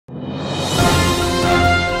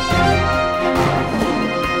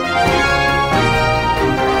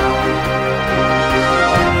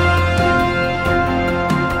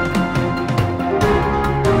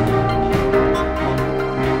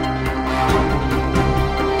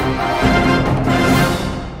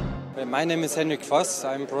My name is Hendrik Voss.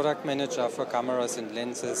 I'm product manager for cameras and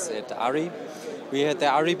lenses at ARRI. We had the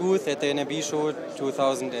ARRI booth at the NAB show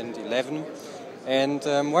 2011. And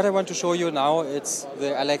what I want to show you now, it's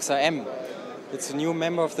the Alexa M. It's a new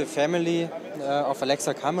member of the family of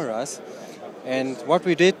Alexa cameras. And what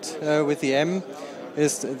we did with the M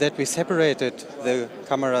is that we separated the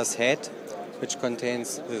camera's head, which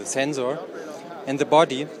contains the sensor, and the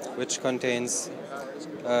body, which contains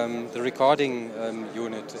the recording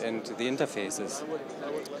unit and the interfaces.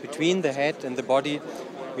 Between the head and the body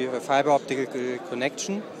we have a fiber optical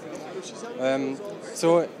connection.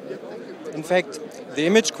 So in fact the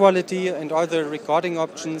image quality and all the recording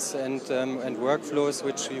options and workflows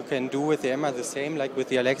which you can do with the M are the same like with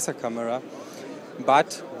the Alexa camera,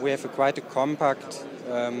 but we have quite a compact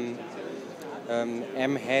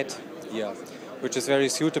M head here, which is very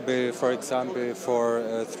suitable, for example, for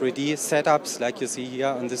 3D setups like you see here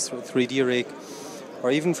on this 3D rig,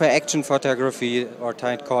 or even for action photography or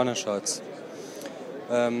tight corner shots.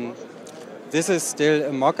 This is still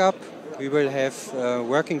a mock-up. We will have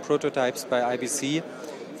working prototypes by IBC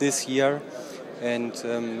this year, and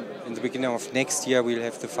in the beginning of next year we'll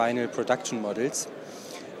have the final production models.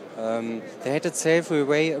 The head itself will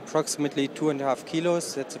weigh approximately 2.5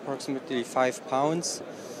 kilos, that's approximately 5 pounds.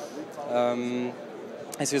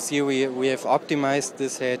 As you see, we have optimized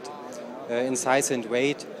this head in size and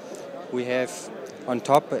weight. We have on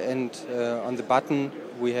top and on the button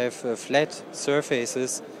we have flat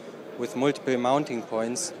surfaces with multiple mounting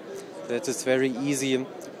points. That is very easy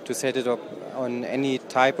to set it up on any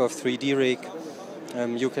type of 3D rig.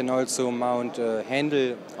 You can also mount a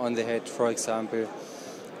handle on the head, for example.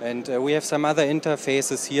 And we have some other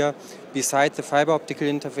interfaces here besides the fiber optical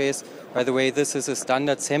interface. By the way, this is a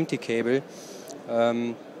standard SMPTE cable.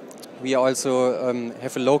 We also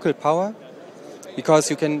have a local power, because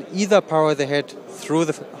you can either power the head through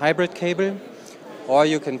the hybrid cable or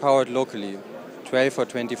you can power it locally, 12 or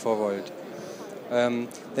 24 volt.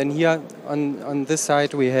 Then here on this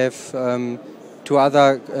side we have two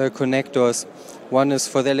other connectors. One is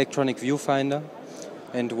for the electronic viewfinder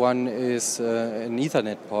and one is an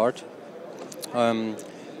Ethernet port.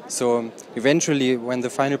 So eventually when the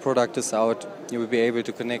final product is out, you will be able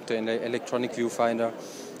to connect an electronic viewfinder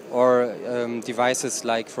or devices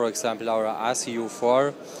like, for example, our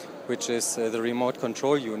RCU4, which is the remote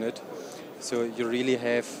control unit. So you really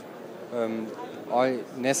have all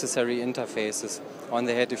necessary interfaces on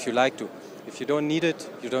the head if you like to. If you don't need it,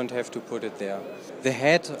 you don't have to put it there. The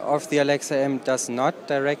head of the Alexa M does not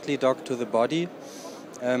directly dock to the body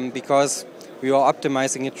because we are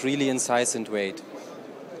optimizing it really in size and weight.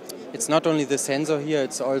 It's not only the sensor here,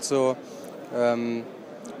 it's also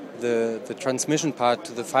the transmission part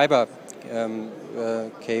to the fiber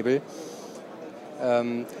cable.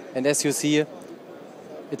 And as you see,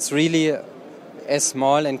 it's really as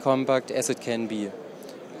small and compact as it can be.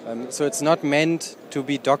 So it's not meant to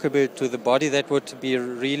be dockable to the body. That would be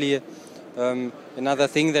really another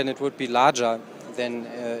thing, then it would be larger than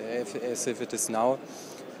as if it is now.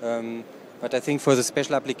 But I think for the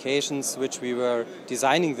special applications which we were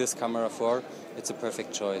designing this camera for, it's a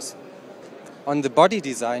perfect choice. On the body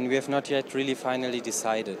design, we have not yet really finally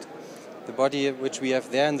decided. The body which we have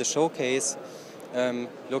there in the showcase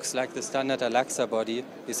looks like the standard Alexa body,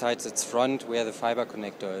 besides its front where the fiber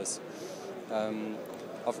connector is.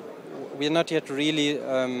 We are not yet really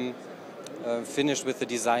finished with the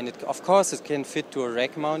design. Of course it can fit to a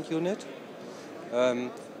rack mount unit,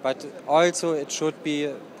 but also it should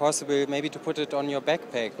be possible maybe to put it on your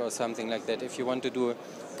backpack or something like that if you want to do a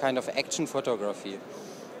kind of action photography.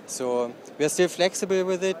 So we are still flexible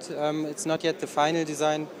with it. It's not yet the final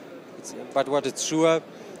design, but what it's sure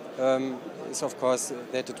is of course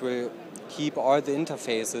that it will keep all the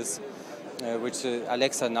interfaces which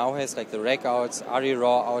Alexa now has, like the rack outs, ARRI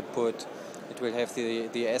raw output. It will have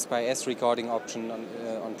the S/S recording option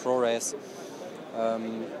on ProRes.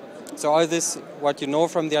 So all this, what you know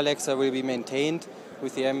from the Alexa, will be maintained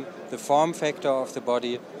with the M. The form factor of the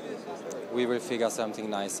body, we will figure something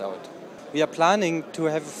nice out. We are planning to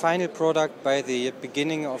have a final product by the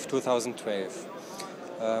beginning of 2012.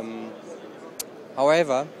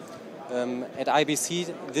 However, at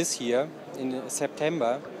IBC this year, in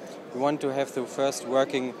September, we want to have the first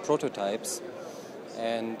working prototypes.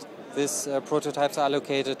 And these prototypes are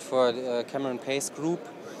allocated for the Cameron Pace group.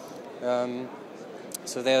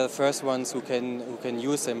 So they're the first ones who can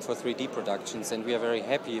use them for 3D productions, and we are very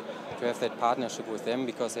happy to have that partnership with them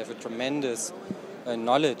because they have a tremendous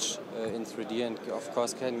knowledge in 3D and of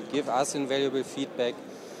course can give us invaluable feedback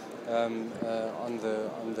on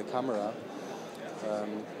the camera.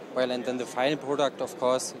 Well, and then the final product, of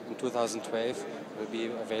course, in 2012 will be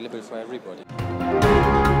available for everybody.